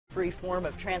free form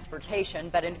of transportation,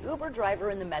 but an Uber driver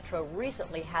in the metro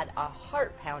recently had a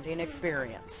heart-pounding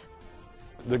experience.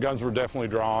 The guns were definitely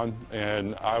drawn,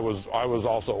 and I was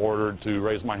also ordered to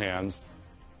raise my hands.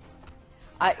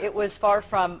 It was far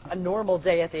from a normal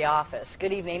day at the office.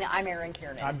 Good evening, I'm Erin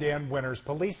Kiernan. I'm Dan Winters.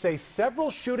 Police say several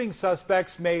shooting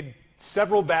suspects made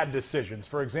several bad decisions.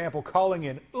 For example, calling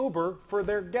in Uber for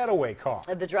their getaway car.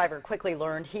 The driver quickly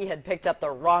learned he had picked up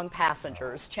the wrong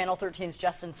passengers. Channel 13's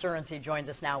Justin Surensey joins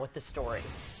us now with the story.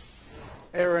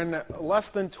 Aaron, less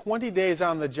than 20 days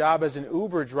on the job as an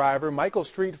Uber driver, Michael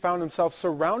Street found himself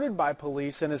surrounded by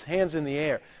police and his hands in the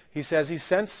air. He says he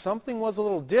sensed something was a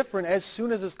little different as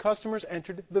soon as his customers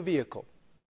entered the vehicle.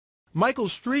 Michael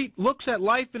Street looks at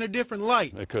life in a different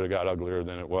light. It could have got uglier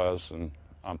than it was, and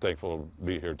I'm thankful to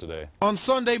be here today. On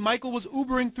Sunday, Michael was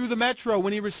Ubering through the metro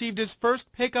when he received his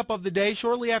first pickup of the day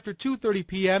shortly after 2:30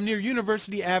 p.m. near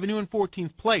University Avenue and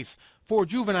 14th Place. 4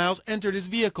 juveniles entered his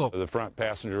vehicle. The front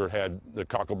passenger had the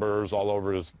cockleburrs all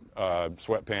over his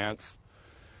sweatpants,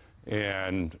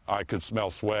 and I could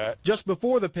smell sweat. Just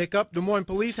before the pickup, Des Moines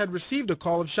police had received a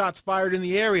call of shots fired in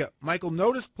the area. Michael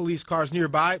noticed police cars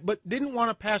nearby, but didn't want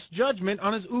to pass judgment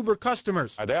on his Uber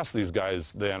customers. I'd asked these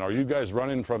guys then, are you guys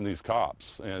running from these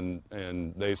cops? And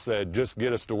they said, just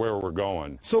get us to where we're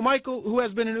going. So Michael, who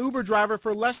has been an Uber driver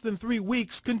for less than 3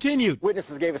 weeks, continued.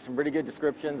 Witnesses gave us some pretty good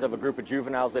descriptions of a group of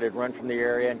juveniles that had run from the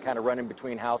area and kind of run in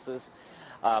between houses.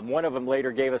 One of them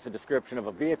later gave us a description of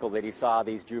a vehicle that he saw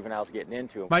these juveniles getting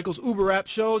into. Michael's Uber app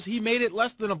shows he made it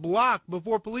less than a block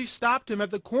before police stopped him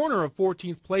at the corner of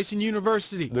 14th Place and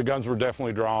University. The guns were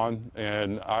definitely drawn,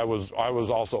 and I was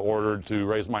also ordered to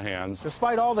raise my hands.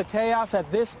 Despite all the chaos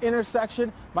at this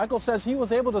intersection, Michael says he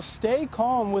was able to stay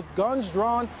calm with guns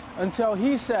drawn until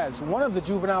he says one of the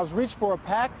juveniles reached for a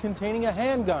pack containing a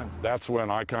handgun. That's when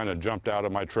I kind of jumped out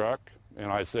of my truck,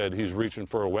 and I said, he's reaching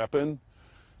for a weapon.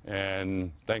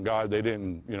 And thank God they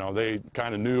didn't, they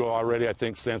kind of knew already, I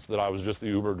think, since that I was just the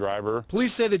Uber driver.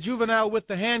 Police say the juvenile with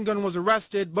the handgun was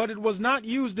arrested, but it was not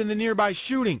used in the nearby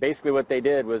shooting. Basically what they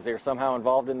did was they were somehow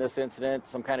involved in this incident,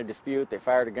 some kind of dispute. They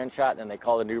fired a gunshot and then they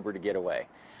called an Uber to get away.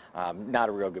 Not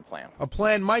a real good plan. A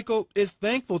plan Michael is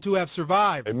thankful to have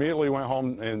survived. Immediately went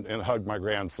home and hugged my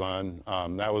grandson.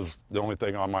 That was the only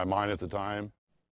thing on my mind at the time.